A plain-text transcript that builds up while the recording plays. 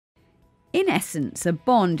In essence, a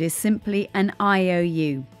bond is simply an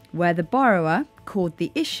IOU, where the borrower, called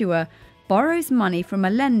the issuer, borrows money from a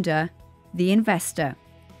lender, the investor.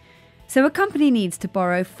 So a company needs to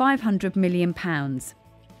borrow £500 million.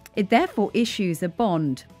 It therefore issues a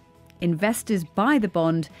bond. Investors buy the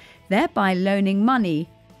bond, thereby loaning money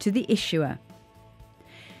to the issuer.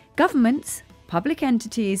 Governments, public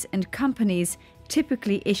entities and companies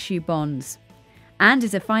typically issue bonds. And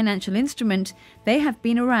as a financial instrument, they have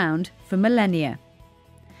been around for millennia.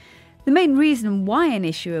 The main reason why an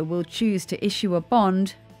issuer will choose to issue a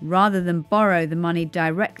bond rather than borrow the money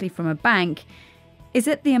directly from a bank is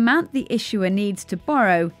that the amount the issuer needs to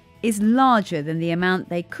borrow is larger than the amount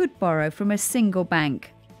they could borrow from a single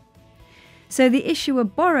bank. So the issuer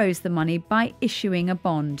borrows the money by issuing a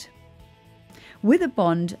bond. With a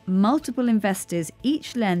bond, multiple investors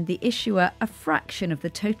each lend the issuer a fraction of the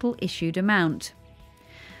total issued amount.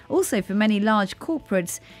 Also, for many large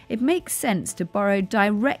corporates, it makes sense to borrow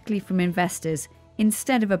directly from investors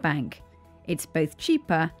instead of a bank. It's both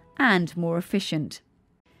cheaper and more efficient.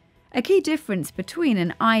 A key difference between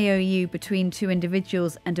an IOU between two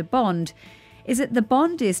individuals and a bond is that the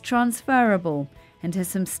bond is transferable and has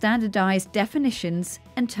some standardized definitions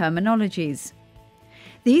and terminologies.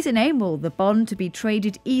 These enable the bond to be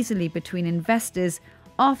traded easily between investors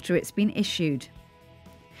after it's been issued.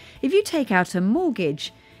 If you take out a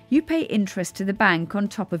mortgage, you pay interest to the bank on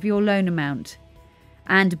top of your loan amount.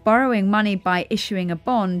 And borrowing money by issuing a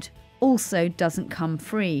bond also doesn't come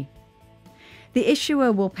free. The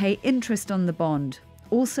issuer will pay interest on the bond,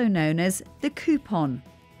 also known as the coupon,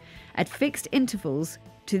 at fixed intervals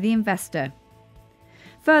to the investor.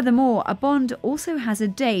 Furthermore, a bond also has a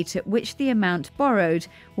date at which the amount borrowed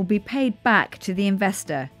will be paid back to the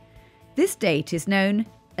investor. This date is known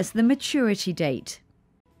as the maturity date.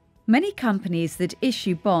 Many companies that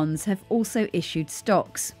issue bonds have also issued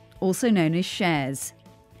stocks, also known as shares.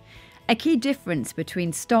 A key difference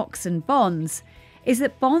between stocks and bonds is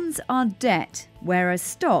that bonds are debt, whereas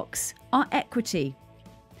stocks are equity.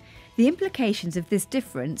 The implications of this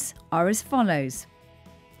difference are as follows.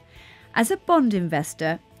 As a bond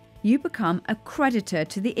investor, you become a creditor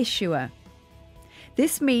to the issuer.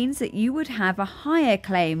 This means that you would have a higher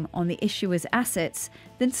claim on the issuer's assets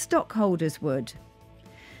than stockholders would.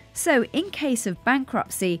 So, in case of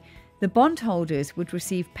bankruptcy, the bondholders would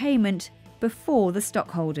receive payment before the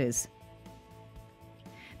stockholders.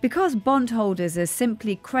 Because bondholders are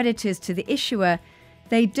simply creditors to the issuer,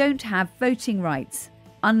 they don't have voting rights,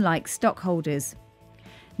 unlike stockholders.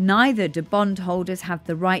 Neither do bondholders have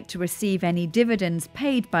the right to receive any dividends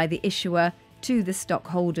paid by the issuer to the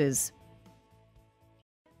stockholders.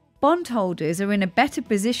 Bondholders are in a better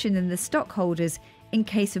position than the stockholders in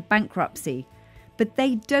case of bankruptcy, but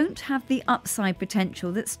they don't have the upside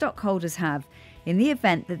potential that stockholders have in the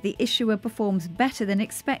event that the issuer performs better than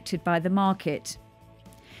expected by the market.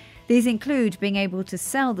 These include being able to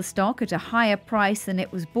sell the stock at a higher price than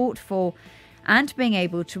it was bought for and being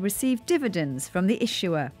able to receive dividends from the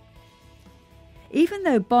issuer. Even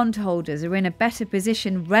though bondholders are in a better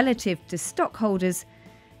position relative to stockholders,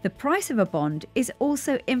 the price of a bond is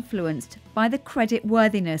also influenced by the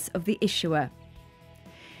creditworthiness of the issuer.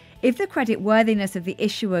 If the creditworthiness of the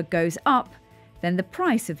issuer goes up, then the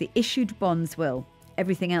price of the issued bonds will,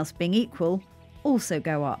 everything else being equal, also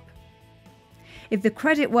go up. If the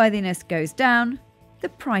creditworthiness goes down, the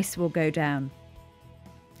price will go down.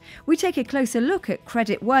 We take a closer look at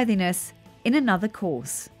creditworthiness in another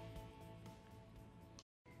course.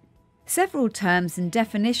 Several terms and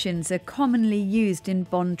definitions are commonly used in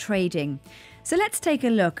bond trading, so let's take a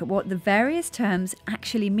look at what the various terms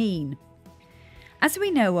actually mean. As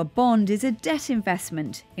we know, a bond is a debt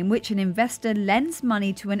investment in which an investor lends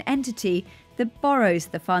money to an entity that borrows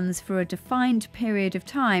the funds for a defined period of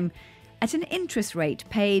time at an interest rate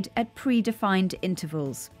paid at predefined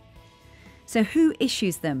intervals. So who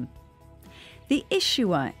issues them? The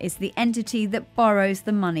issuer is the entity that borrows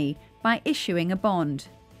the money by issuing a bond.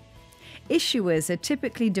 Issuers are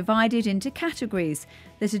typically divided into categories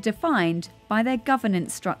that are defined by their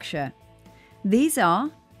governance structure. These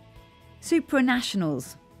are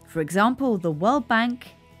supranationals, for example, the World Bank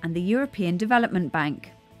and the European Development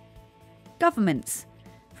Bank. Governments,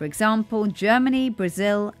 for example, Germany,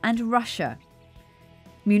 Brazil and Russia.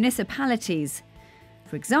 Municipalities,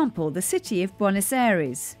 for example, the city of Buenos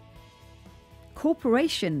Aires.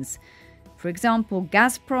 Corporations, for example,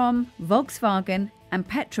 Gazprom, Volkswagen and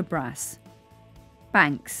Petrobras.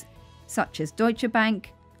 Banks, such as Deutsche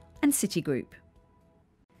Bank and Citigroup.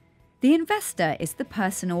 The investor is the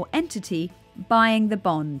person or entity buying the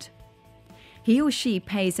bond. He or she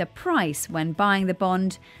pays a price when buying the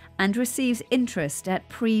bond and receives interest at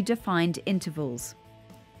predefined intervals.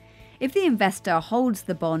 If the investor holds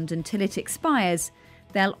the bond until it expires,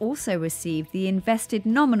 they'll also receive the invested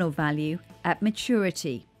nominal value at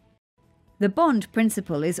maturity. The bond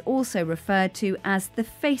principal is also referred to as the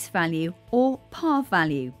face value or par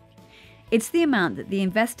value. It's the amount that the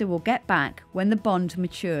investor will get back when the bond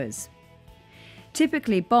matures.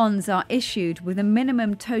 Typically, bonds are issued with a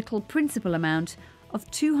minimum total principal amount of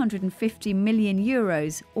 250 million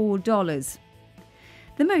euros or dollars.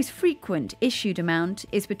 The most frequent issued amount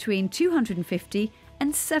is between 250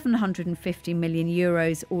 and 750 million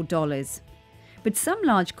euros or dollars. But some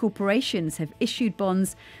large corporations have issued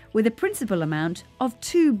bonds with a principal amount of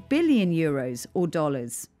 2 billion euros or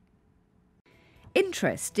dollars.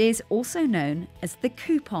 Interest is also known as the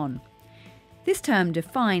coupon. This term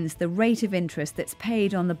defines the rate of interest that's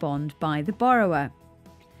paid on the bond by the borrower.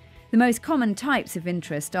 The most common types of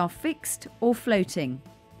interest are fixed or floating.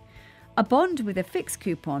 A bond with a fixed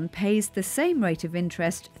coupon pays the same rate of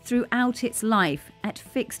interest throughout its life at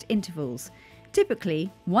fixed intervals,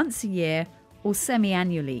 typically once a year or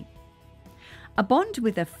semi-annually. A bond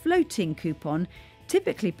with a floating coupon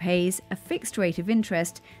typically pays a fixed rate of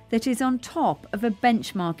interest that is on top of a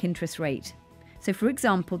benchmark interest rate. So, for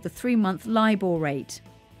example, the 3-month LIBOR rate.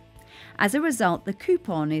 As a result, the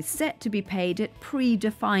coupon is set to be paid at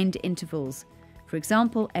predefined intervals, for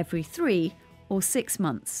example, every 3 or 6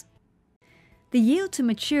 months. The yield to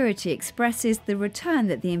maturity expresses the return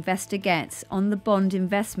that the investor gets on the bond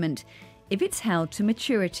investment if it's held to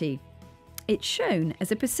maturity. It's shown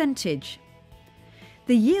as a percentage.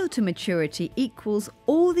 The yield to maturity equals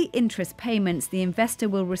all the interest payments the investor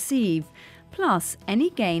will receive, plus any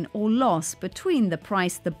gain or loss between the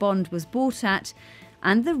price the bond was bought at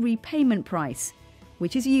and the repayment price,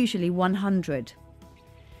 which is usually 100.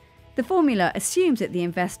 The formula assumes that the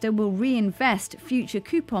investor will reinvest future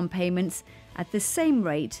coupon payments at the same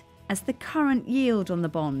rate as the current yield on the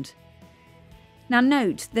bond. Now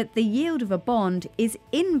note that the yield of a bond is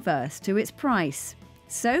inverse to its price.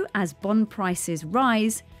 So as bond prices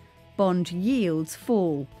rise, bond yields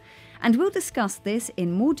fall. And we'll discuss this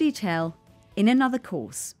in more detail in another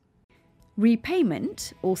course.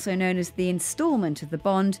 Repayment, also known as the instalment of the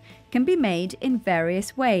bond, can be made in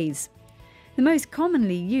various ways. The most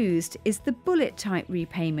commonly used is the bullet type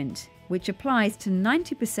repayment, which applies to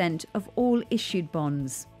 90% of all issued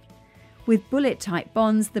bonds. With bullet type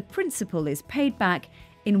bonds, the principal is paid back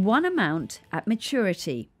in one amount at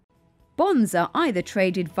maturity. Bonds are either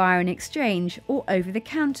traded via an exchange or over the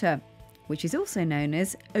counter, which is also known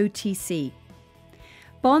as OTC.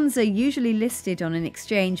 Bonds are usually listed on an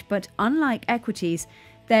exchange, but unlike equities,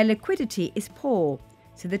 their liquidity is poor,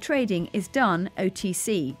 so the trading is done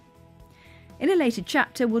OTC. In a later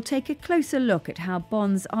chapter, we'll take a closer look at how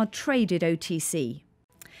bonds are traded OTC.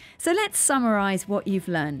 So let's summarise what you've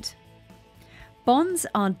learned. Bonds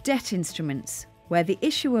are debt instruments where the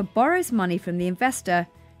issuer borrows money from the investor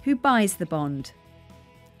who buys the bond.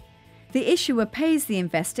 The issuer pays the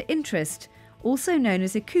investor interest, also known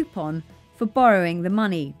as a coupon, for borrowing the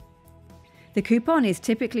money. The coupon is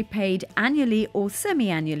typically paid annually or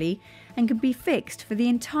semi-annually and can be fixed for the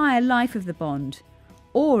entire life of the bond,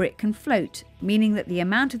 or it can float, meaning that the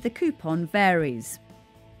amount of the coupon varies.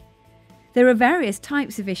 There are various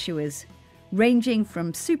types of issuers, ranging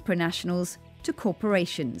from supranationals to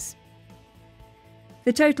corporations.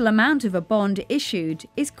 The total amount of a bond issued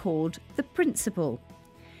is called the principal.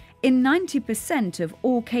 In 90% of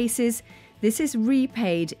all cases, this is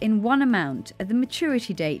repaid in one amount at the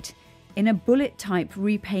maturity date in a bullet type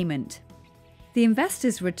repayment. The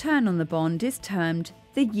investor's return on the bond is termed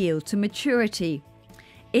the yield to maturity.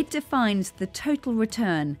 It defines the total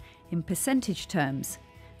return in percentage terms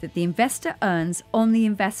that the investor earns on the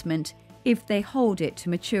investment if they hold it to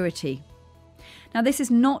maturity. Now, this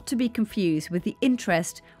is not to be confused with the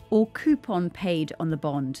interest or coupon paid on the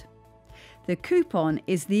bond. The coupon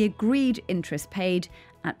is the agreed interest paid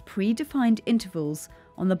at predefined intervals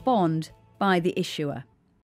on the bond by the issuer.